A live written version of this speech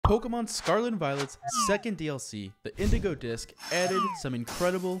Pokemon Scarlet and Violet's second DLC, the Indigo Disk, added some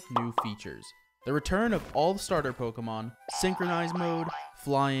incredible new features. The return of all the starter Pokemon, Synchronize Mode,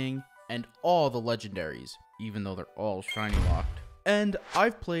 Flying, and all the legendaries, even though they're all shiny locked. And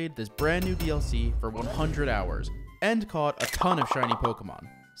I've played this brand new DLC for 100 hours, and caught a ton of shiny Pokemon.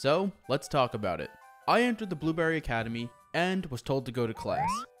 So, let's talk about it. I entered the Blueberry Academy, and was told to go to class.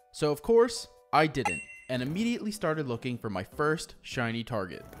 So of course, I didn't, and immediately started looking for my first shiny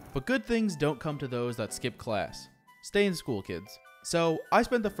target. But good things don't come to those that skip class. Stay in school, kids. So I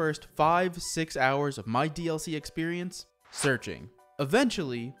spent the first 5-6 hours of my DLC experience searching.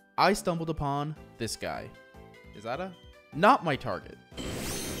 Eventually, I stumbled upon this guy. Is that a? Not my target.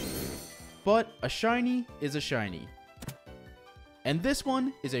 But a shiny is a shiny. And this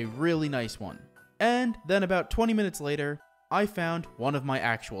one is a really nice one. And then about 20 minutes later, I found one of my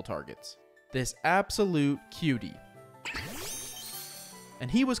actual targets. This absolute cutie. And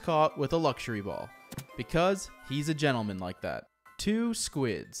he was caught with a luxury ball. Because he's a gentleman like that. 2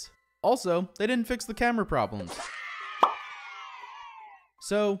 squids. Also, they didn't fix the camera problems.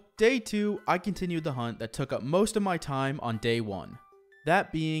 So, day 2, I continued the hunt that took up most of my time on day 1.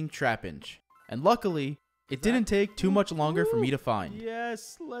 That being Trapinch. And luckily, it didn't take too much longer for me to find.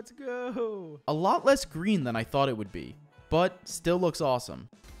 Yes, let's go. A lot less green than I thought it would be, but still looks awesome.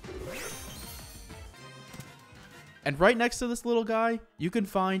 And right next to this little guy, you can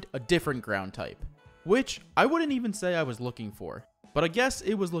find a different ground type, which I wouldn't even say I was looking for, but I guess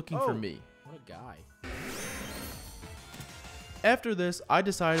it was looking for me. What a guy. After this, I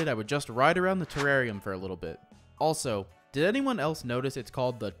decided I would just ride around the terrarium for a little bit. Also, did anyone else notice it's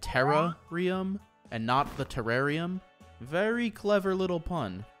called the Terrarium and not the Terrarium? Very clever little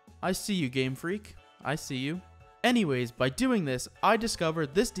pun. I see you, Game Freak. I see you. Anyways, by doing this, I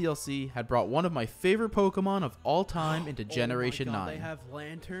discovered this DLC had brought one of my favorite Pokemon of all time into Generation 9. They have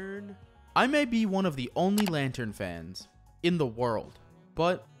Lantern. I may be one of the only Lantern fans in the world,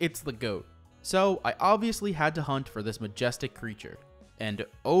 but it's the GOAT. So I obviously had to hunt for this majestic creature. And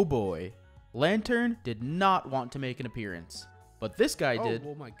oh boy, Lantern did not want to make an appearance, but this guy did.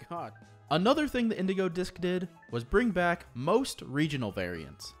 Oh my god. Another thing the Indigo Disk did was bring back most regional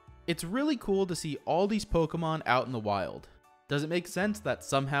variants. It's really cool to see all these Pokemon out in the wild. Does it make sense that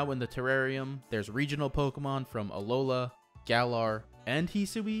somehow in the terrarium there's regional Pokemon from Alola, Galar, and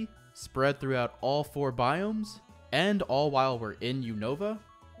Hisui spread throughout all 4 biomes? And all while we're in Unova?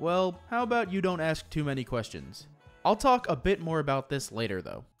 Well, how about you don't ask too many questions? I'll talk a bit more about this later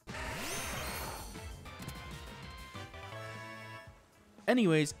though.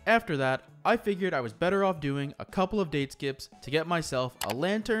 Anyways, after that, I figured I was better off doing a couple of date skips to get myself a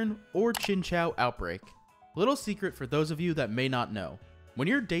Lantern or Chinchou Outbreak. Little secret for those of you that may not know. When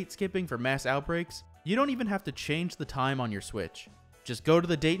you're date skipping for mass outbreaks, you don't even have to change the time on your Switch. Just go to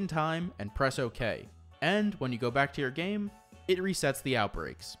the date and time and press OK. And when you go back to your game, it resets the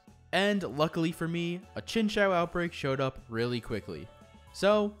outbreaks. And luckily for me, a Chinchou Outbreak showed up really quickly.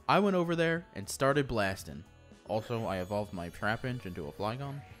 So I went over there and started blasting. Also, I evolved my Trapinch into a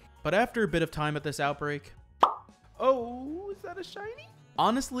Flygon. But after a bit of time at this outbreak... Oh, is that a shiny?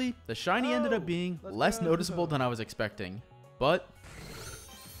 Honestly, the shiny ended up being less noticeable than I was expecting. But...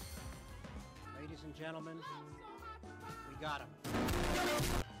 Ladies and gentlemen, we got him.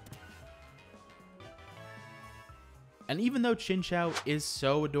 And even though Chinchou is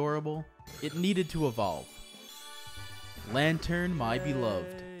so adorable, it needed to evolve. Lantern, my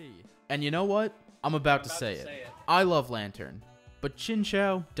beloved. And you know what? I'm about to say it. I love Lantern, but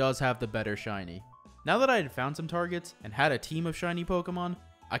Chinchou does have the better shiny. Now that I had found some targets and had a team of shiny Pokemon,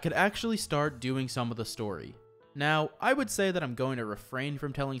 I could actually start doing some of the story. Now, I would say that I'm going to refrain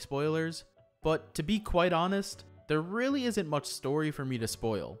from telling spoilers, but to be quite honest, there really isn't much story for me to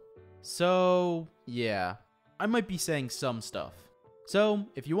spoil. So, yeah, I might be saying some stuff. So,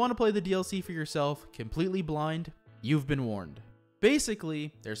 if you want to play the DLC for yourself, completely blind, you've been warned.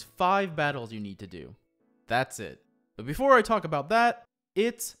 Basically, there's 5 battles you need to do. That's it. But before I talk about that,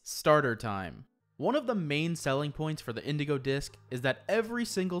 it's starter time. One of the main selling points for the Indigo Disk is that every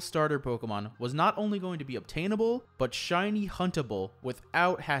single starter Pokemon was not only going to be obtainable, but shiny huntable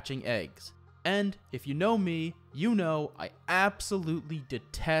without hatching eggs. And if you know me, you know I absolutely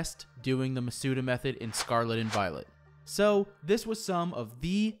detest doing the Masuda method in Scarlet and Violet. So this was some of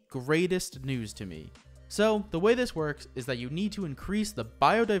the greatest news to me. So the way this works is that you need to increase the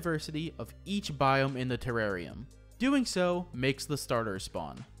biodiversity of each biome in the terrarium. Doing so makes the starters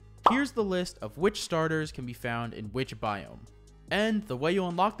spawn. Here's the list of which starters can be found in which biome. And the way you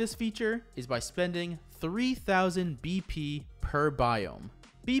unlock this feature is by spending 3,000 BP per biome.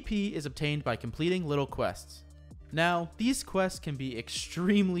 BP is obtained by completing little quests. Now, these quests can be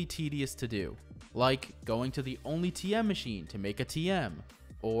extremely tedious to do, like going to the only TM machine to make a TM,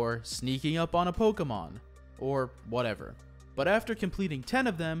 or sneaking up on a Pokemon, or whatever. But after completing 10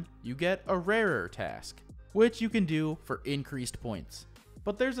 of them, you get a rarer task, which you can do for increased points.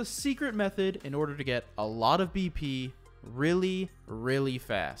 But there's a secret method in order to get a lot of BP really, really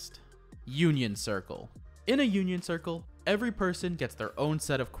fast. Union Circle. In a Union Circle, every person gets their own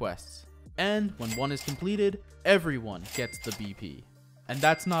set of quests, and when one is completed, everyone gets the BP. And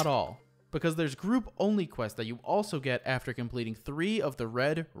that's not all, because there's group-only quests that you also get after completing 3 of the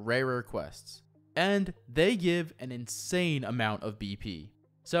red rarer quests, and they give an insane amount of BP.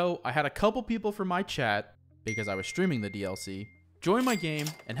 So I had a couple people from my chat, because I was streaming the DLC, join my game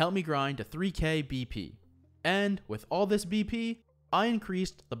and help me grind to 3k BP. And with all this BP, I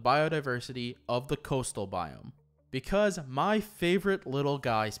increased the biodiversity of the coastal biome, because my favorite little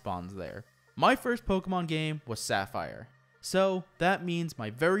guy spawns there. My first Pokemon game was Sapphire, so that means my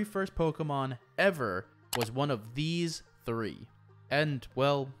very first Pokemon ever was one of these 3. And,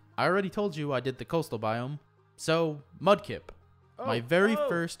 well, I already told you I did the coastal biome, so Mudkip, my very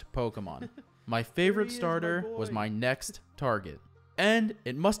first Pokemon. My favorite starter was my next target. And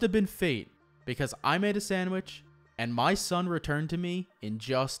it must have been fate, because I made a sandwich, and my son returned to me in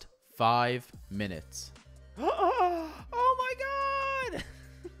just 5 minutes. Oh my god!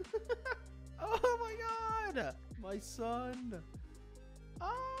 Oh my god! My son!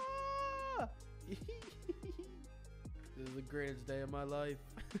 Ah! This is the greatest day of my life.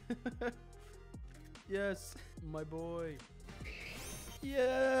 Yes, my boy.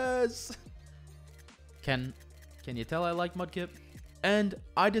 Yes! Can you tell I like Mudkip? And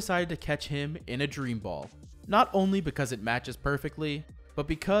I decided to catch him in a Dream Ball. Not only because it matches perfectly, but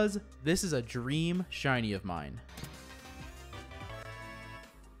because this is a dream shiny of mine.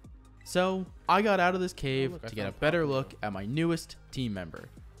 So I got out of this cave to get a better look at my newest team member.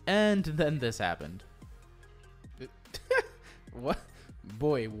 And then this happened. What?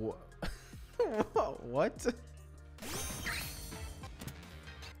 Boy, what?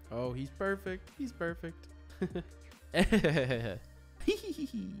 Oh, he's perfect. He's perfect.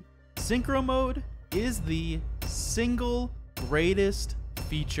 Synchro mode is the single greatest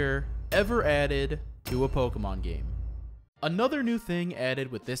feature ever added to a Pokemon game. Another new thing added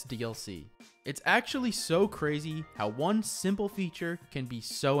with this DLC. It's actually so crazy how one simple feature can be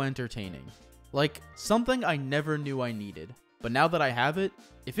so entertaining. Like, something I never knew I needed. But now that I have it,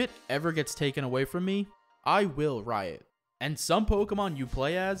 if it ever gets taken away from me, I will riot. And some Pokemon you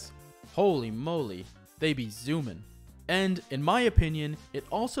play as, holy moly, they be zooming. And in my opinion, it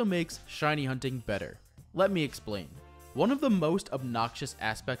also makes shiny hunting better. Let me explain. One of the most obnoxious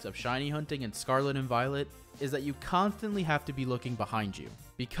aspects of shiny hunting in Scarlet and Violet is that you constantly have to be looking behind you,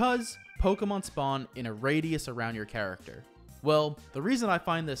 because Pokemon spawn in a radius around your character. Well, the reason I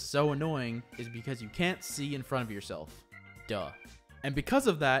find this so annoying is because you can't see in front of yourself. Duh. And because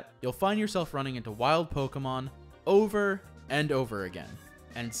of that, you'll find yourself running into wild Pokemon over and over again.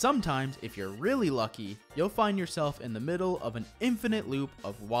 And sometimes, if you're really lucky, you'll find yourself in the middle of an infinite loop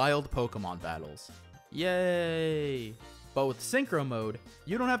of wild Pokemon battles. Yay! But with Synchro mode,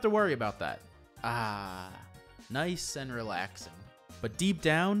 you don't have to worry about that. Ah, nice and relaxing. But deep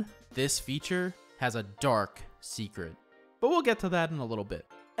down, this feature has a dark secret. But we'll get to that in a little bit.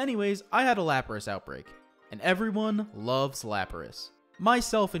 Anyways, I had a Lapras outbreak, and everyone loves Lapras,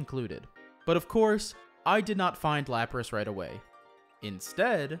 myself included. But of course, I did not find Lapras right away.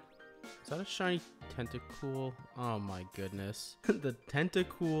 Instead, Is that a shiny Tentacool? Oh my goodness. The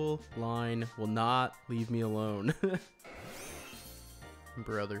Tentacool line will not leave me alone.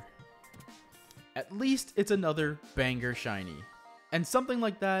 Brother. at least it's another banger shiny. And something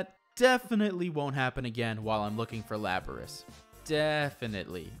like that definitely won't happen again while I'm looking for Lapras.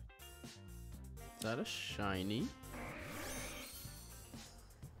 Definitely. Is that a shiny?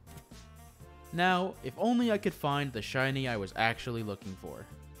 Now, if only I could find the shiny I was actually looking for.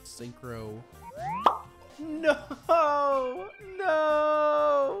 Synchro. No!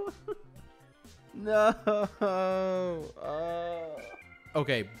 No! No!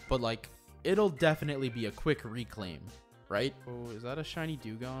 Okay, but like, it'll definitely be a quick reclaim, right? Oh, is that a shiny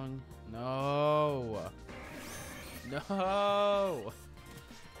Dugong? No! No!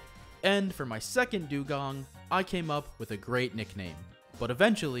 And for my second Dugong, I came up with a great nickname. But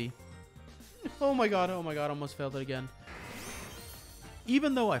eventually... Oh my god, almost failed it again.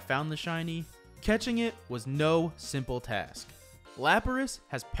 Even though I found the shiny, catching it was no simple task. Lapras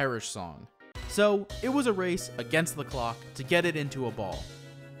has Perish Song, so it was a race against the clock to get it into a ball.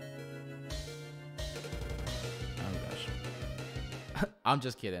 Oh gosh. I'm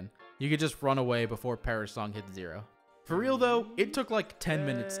just kidding. You could just run away before Perish Song hits 0. For real though, it took like 10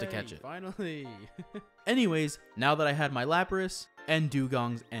 minutes to catch it. Finally. Anyways, now that I had my Lapras, and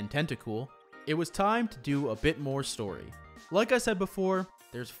Dugongs, and Tentacool, it was time to do a bit more story. Like I said before,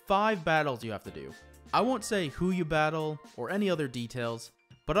 there's 5 battles you have to do. I won't say who you battle, or any other details,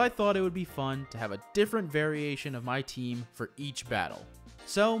 but I thought it would be fun to have a different variation of my team for each battle.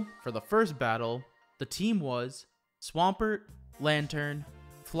 So, for the first battle, the team was Swampert, Lantern,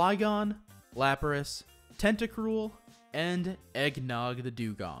 Flygon, Lapras, Tentacruel, and Eggnog the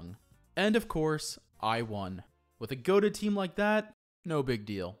Dugong. And of course, I won. With a goated team like that, no big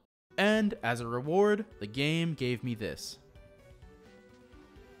deal. And as a reward, the game gave me this.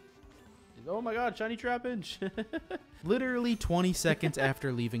 Oh my god, shiny Trapinch! Literally 20 seconds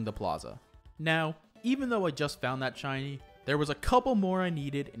after leaving the plaza. Now, even though I just found that shiny, there was a couple more I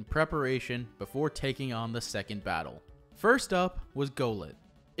needed in preparation before taking on the second battle. First up was Golett.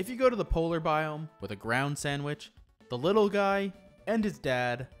 If you go to the polar biome with a ground sandwich, the little guy and his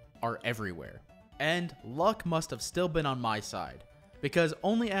dad are everywhere. And luck must have still been on my side, because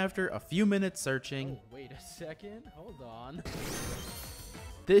only after a few minutes searching... Oh, wait a second, hold on.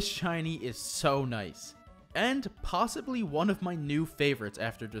 This shiny is so nice, and possibly one of my new favorites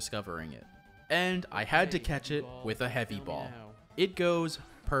after discovering it. And I had to catch it with a heavy ball. It goes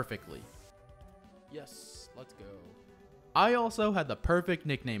perfectly. Yes, let's go. I also had the perfect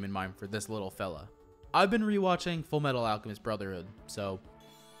nickname in mind for this little fella. I've been rewatching Fullmetal Alchemist Brotherhood, so...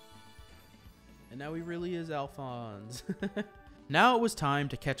 And now he really is Alphonse. Now it was time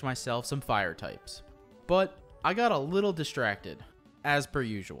to catch myself some fire types. But I got a little distracted, as per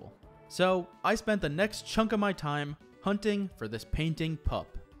usual. So I spent the next chunk of my time hunting for this painting pup,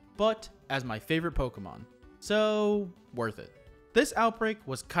 but as my favorite Pokemon. So, worth it. This outbreak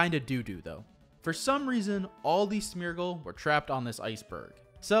was kinda doo-doo though. For some reason, all these Smeargle were trapped on this iceberg.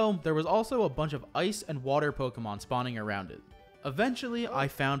 So there was also a bunch of ice and water Pokemon spawning around it. Eventually, I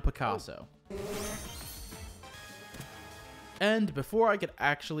found Picasso. And before I could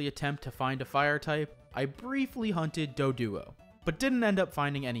actually attempt to find a fire type, I briefly hunted Doduo, but didn't end up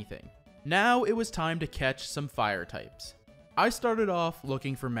finding anything. Now it was time to catch some fire types. I started off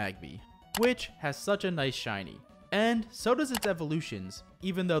looking for Magby, which has such a nice shiny, and so does its evolutions,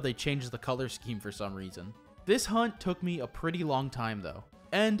 even though they changed the color scheme for some reason. This hunt took me a pretty long time though,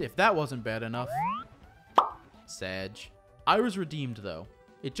 and if that wasn't bad enough, Sag. I was redeemed though.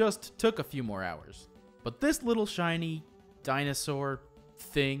 It just took a few more hours. But this little shiny dinosaur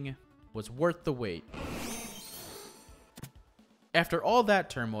thing was worth the wait. After all that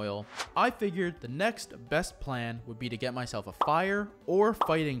turmoil, I figured the next best plan would be to get myself a fire or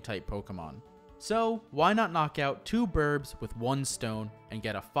fighting type Pokemon. So why not knock out 2 burbs with 1 stone and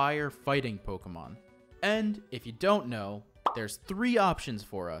get a fire fighting Pokemon? And if you don't know, there's 3 options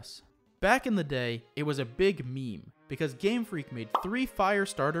for us. Back in the day, it was a big meme because Game Freak made 3 fire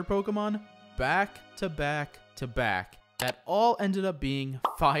starter Pokemon back to back to back that all ended up being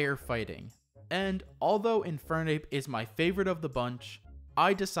fire fighting. And although Infernape is my favorite of the bunch,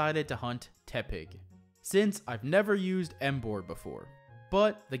 I decided to hunt Tepig, since I've never used Emboar before.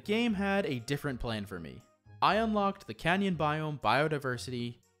 But the game had a different plan for me. I unlocked the Canyon Biome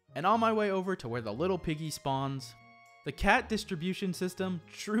biodiversity, and on my way over to where the little piggy spawns, the cat distribution system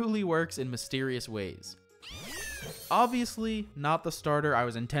truly works in mysterious ways. Obviously, not the starter I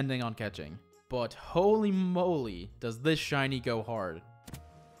was intending on catching, but holy moly does this shiny go hard.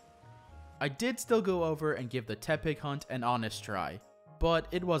 I did still go over and give the Tepig hunt an honest try, but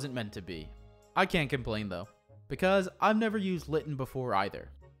it wasn't meant to be. I can't complain though, because I've never used Litten before either.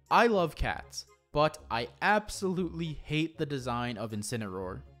 I love cats, but I absolutely hate the design of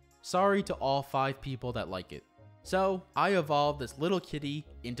Incineroar. Sorry to all 5 people that like it. So I evolved this little kitty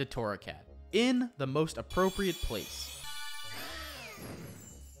into Torracat, in the most appropriate place.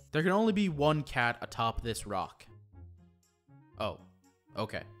 There can only be 1 cat atop this rock. Oh,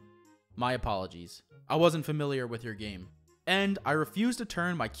 okay. My apologies. I wasn't familiar with your game. And I refused to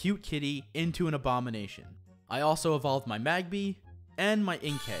turn my cute kitty into an abomination. I also evolved my Magby and my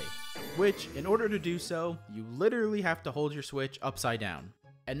Inkay, which in order to do so, you literally have to hold your switch upside down.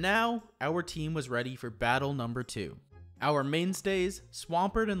 And now, our team was ready for battle number 2. Our mainstays,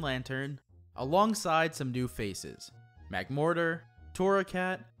 Swampert and Lantern, alongside some new faces, Magmortar,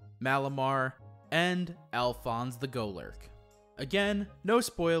 Torracat, Malamar, and Alphonse the Golurk. Again, no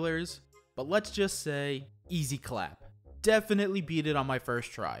spoilers, but let's just say, easy clap. Definitely beat it on my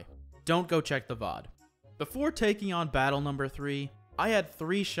first try. Don't go check the VOD. Before taking on battle number 3, I had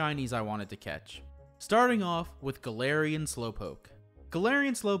 3 shinies I wanted to catch. Starting off with Galarian Slowpoke.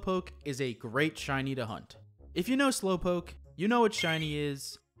 Galarian Slowpoke is a great shiny to hunt. If you know Slowpoke, you know what shiny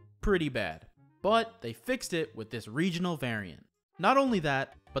is pretty bad. But they fixed it with this regional variant. Not only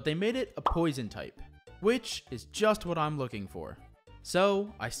that, but they made it a poison type, which is just what I'm looking for.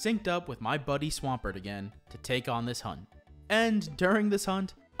 So I synced up with my buddy Swampert again to take on this hunt. And during this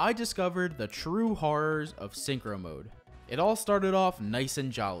hunt, I discovered the true horrors of synchro mode. It all started off nice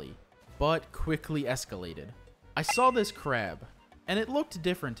and jolly, but quickly escalated. I saw this crab, and it looked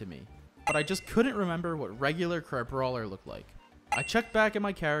different to me, but I just couldn't remember what regular Crabrawler looked like. I checked back at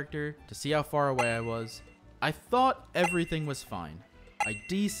my character to see how far away I was. I thought everything was fine. I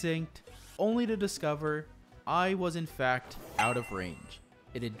desynced, only to discover I was in fact out of range.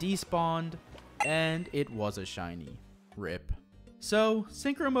 It had despawned, and it was a shiny. RIP. So,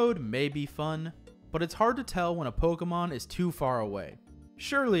 synchro mode may be fun, but it's hard to tell when a Pokemon is too far away.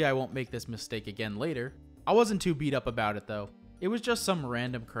 Surely I won't make this mistake again later. I wasn't too beat up about it though. It was just some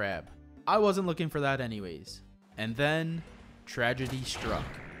random crab. I wasn't looking for that anyways. And then, tragedy struck.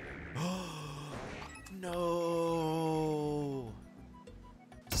 No.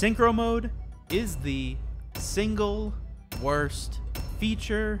 Synchro mode is the single worst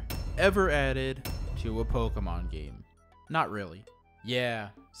feature ever added to a Pokemon game. Not really. Yeah,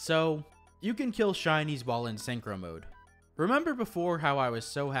 so you can kill shinies while in synchro mode. Remember before how I was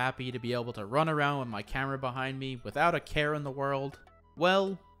so happy to be able to run around with my camera behind me without a care in the world?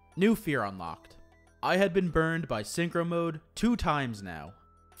 Well, new fear unlocked. I had been burned by synchro mode 2 times now.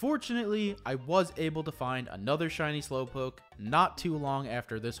 Fortunately, I was able to find another shiny Slowpoke not too long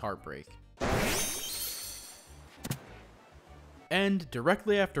after this heartbreak. And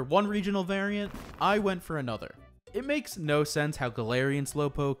directly after one regional variant, I went for another. It makes no sense how Galarian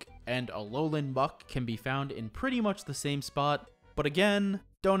Slowpoke and Alolan Muck can be found in pretty much the same spot, but again,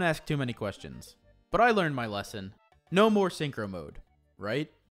 don't ask too many questions. But I learned my lesson. No more synchro mode,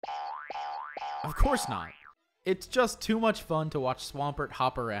 right? Of course not. It's just too much fun to watch Swampert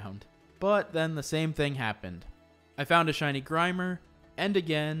hop around. But then the same thing happened. I found a shiny Grimer, and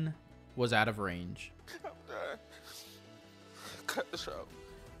again, was out of range. I'm done. Cut the show.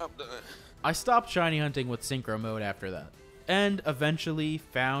 I'm done. I stopped shiny hunting with synchro mode after that, and eventually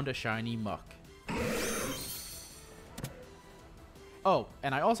found a shiny Muck. Oh,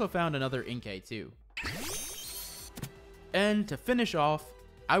 and I also found another Inkay too. And to finish off,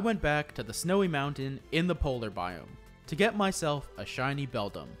 I went back to the snowy mountain in the polar biome to get myself a shiny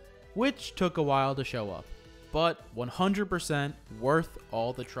Beldum, which took a while to show up, but 100% worth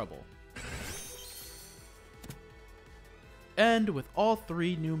all the trouble. And with all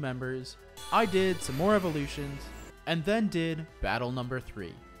 3 new members, I did some more evolutions, and then did battle number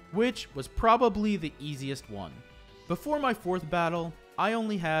 3, which was probably the easiest one. Before my 4th battle, I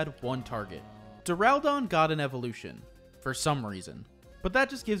only had one target. Duraludon got an evolution, for some reason, but that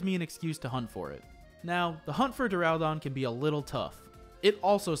just gives me an excuse to hunt for it. Now, the hunt for Duraludon can be a little tough. It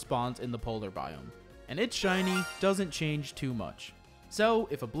also spawns in the polar biome, and its shiny doesn't change too much. So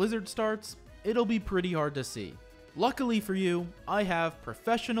if a blizzard starts, it'll be pretty hard to see. Luckily for you, I have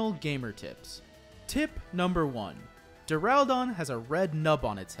professional gamer tips. Tip number 1. Duraludon has a red nub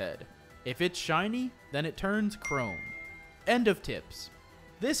on its head. If it's shiny, then it turns chrome. End of tips.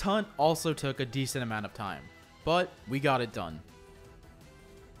 This hunt also took a decent amount of time, but we got it done.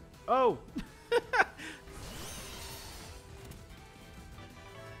 Oh!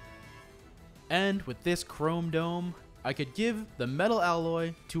 And with this chrome dome, I could give the metal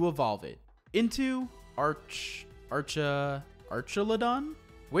alloy to evolve it into Archelodon,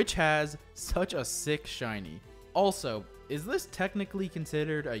 which has such a sick shiny. Also, is this technically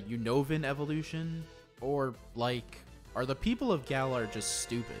considered a Unnovan evolution? Or, like, are the people of Galar just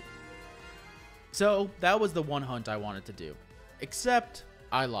stupid? So, that was the one hunt I wanted to do. Except,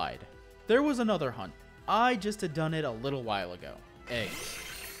 I lied. There was another hunt. I just had done it a little while ago. Eggs.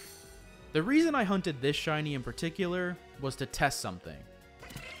 The reason I hunted this shiny in particular was to test something.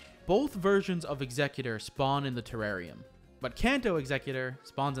 Both versions of Executor spawn in the terrarium, but Kanto Executor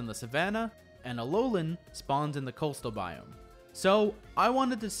spawns in the savannah, and Alolan spawns in the coastal biome. So I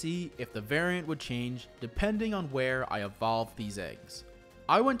wanted to see if the variant would change depending on where I evolved these eggs.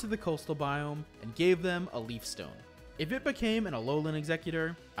 I went to the coastal biome and gave them a leaf stone. If it became an Alolan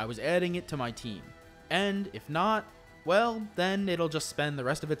Executor, I was adding it to my team. And if not, well, then it'll just spend the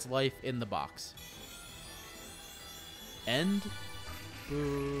rest of its life in the box. End.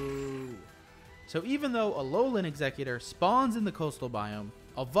 Boo. So even though Alolan Executor spawns in the coastal biome,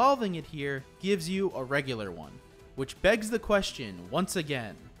 evolving it here gives you a regular one. Which begs the question, once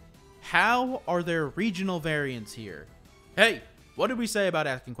again, how are there regional variants here? Hey, what did we say about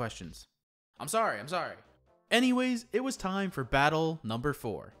asking questions? I'm sorry. Anyways, it was time for battle number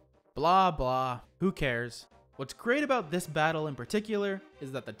 4. Blah blah, who cares? What's great about this battle in particular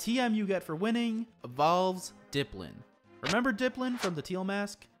is that the TM you get for winning evolves Diplin. Remember Diplin from the Teal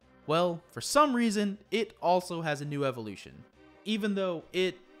Mask? Well, for some reason, it also has a new evolution, even though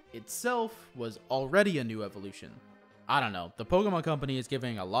it itself was already a new evolution. I don't know, the Pokemon Company is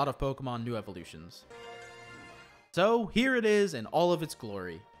giving a lot of Pokemon new evolutions. So here it is in all of its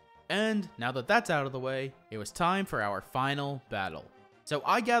glory. And now that that's out of the way, it was time for our final battle. So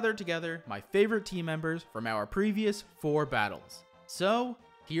I gathered together my favorite team members from our previous 4 battles. So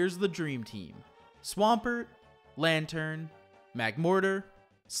here's the dream team. Swampert, Lantern, Magmortar,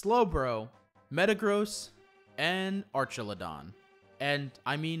 Slowbro, Metagross, and Archelodon. And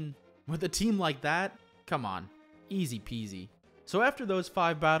I mean, with a team like that, come on, easy peasy. So after those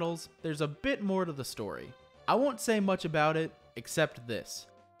 5 battles, there's a bit more to the story. I won't say much about it, except this.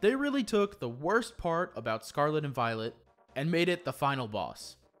 They really took the worst part about Scarlet and Violet and made it the final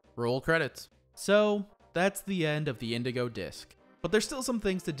boss. Roll credits. So that's the end of the Indigo Disk. But there's still some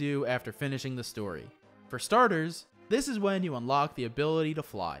things to do after finishing the story. For starters, this is when you unlock the ability to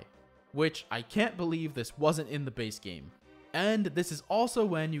fly, which I can't believe this wasn't in the base game. And this is also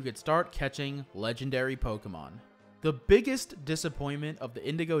when you could start catching legendary Pokemon. The biggest disappointment of the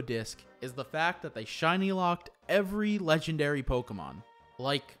Indigo Disk is the fact that they shiny locked every legendary Pokemon.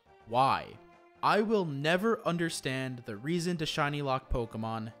 Like, why? I will never understand the reason to shiny lock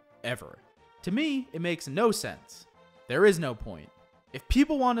Pokemon, ever. To me, it makes no sense. There is no point. If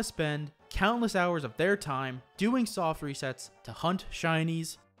people want to spend countless hours of their time doing soft resets to hunt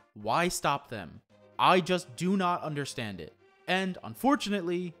shinies, why stop them? I just do not understand it. And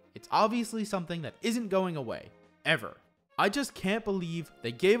unfortunately, it's obviously something that isn't going away, ever. I just can't believe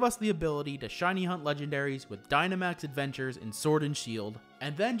they gave us the ability to shiny hunt legendaries with Dynamax adventures in Sword and Shield,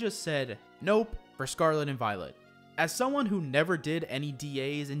 and then just said, nope, for Scarlet and Violet. As someone who never did any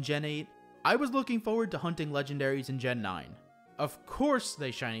DAs in Gen 8, I was looking forward to hunting legendaries in Gen 9. Of course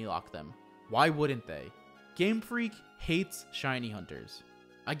they shiny lock them. Why wouldn't they? Game Freak hates shiny hunters.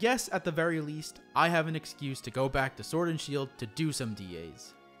 I guess at the very least, I have an excuse to go back to Sword and Shield to do some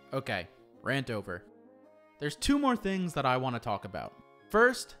DAs. Okay, rant over. There's 2 more things that I want to talk about.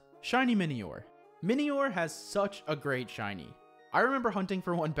 First, Shiny Minior. Minior has such a great shiny. I remember hunting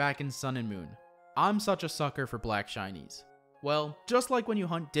for one back in Sun and Moon. I'm such a sucker for black shinies. Well, just like when you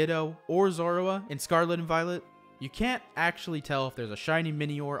hunt Ditto or Zorua in Scarlet and Violet, you can't actually tell if there's a shiny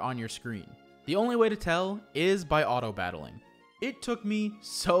Minior on your screen. The only way to tell is by auto-battling. It took me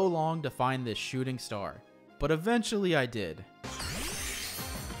so long to find this shooting star, but eventually I did.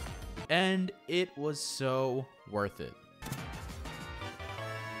 And it was so worth it.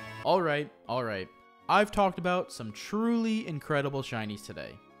 Alright. I've talked about some truly incredible shinies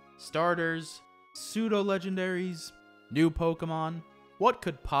today. Starters, pseudo-legendaries, new Pokemon. What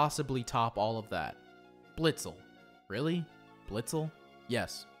could possibly top all of that? Blitzel. Really? Blitzel?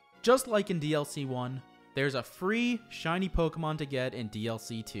 Yes. Just like in DLC 1, there's a free shiny Pokemon to get in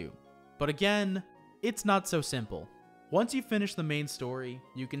DLC 2. But again, it's not so simple. Once you finish the main story,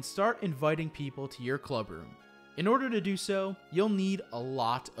 you can start inviting people to your club room. In order to do so, you'll need a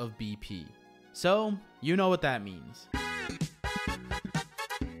lot of BP. So, you know what that means.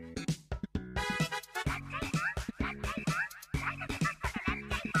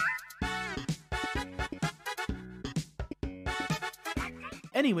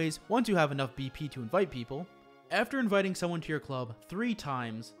 Anyways, once you have enough BP to invite people, after inviting someone to your club 3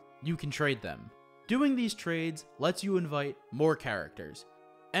 times, you can trade them. Doing these trades lets you invite more characters,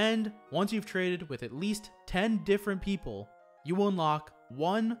 and once you've traded with at least 10 different people, you will unlock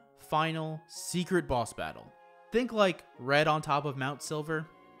one final secret boss battle. Think like Red on top of Mount Silver,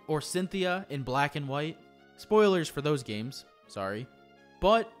 or Cynthia in Black and White. Spoilers for those games, sorry.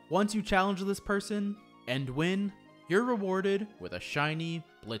 But once you challenge this person and win, you're rewarded with a shiny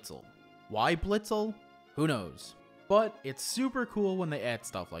Blitzel. Why Blitzel? Who knows? But it's super cool when they add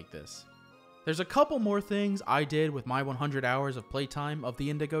stuff like this. There's a couple more things I did with my 100 hours of playtime of the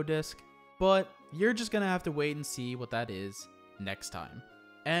Indigo Disk, but you're just gonna have to wait and see what that is next time.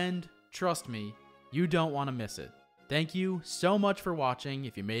 And trust me, you don't want to miss it. Thank you so much for watching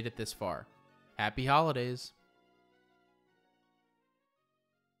if you made it this far. Happy holidays!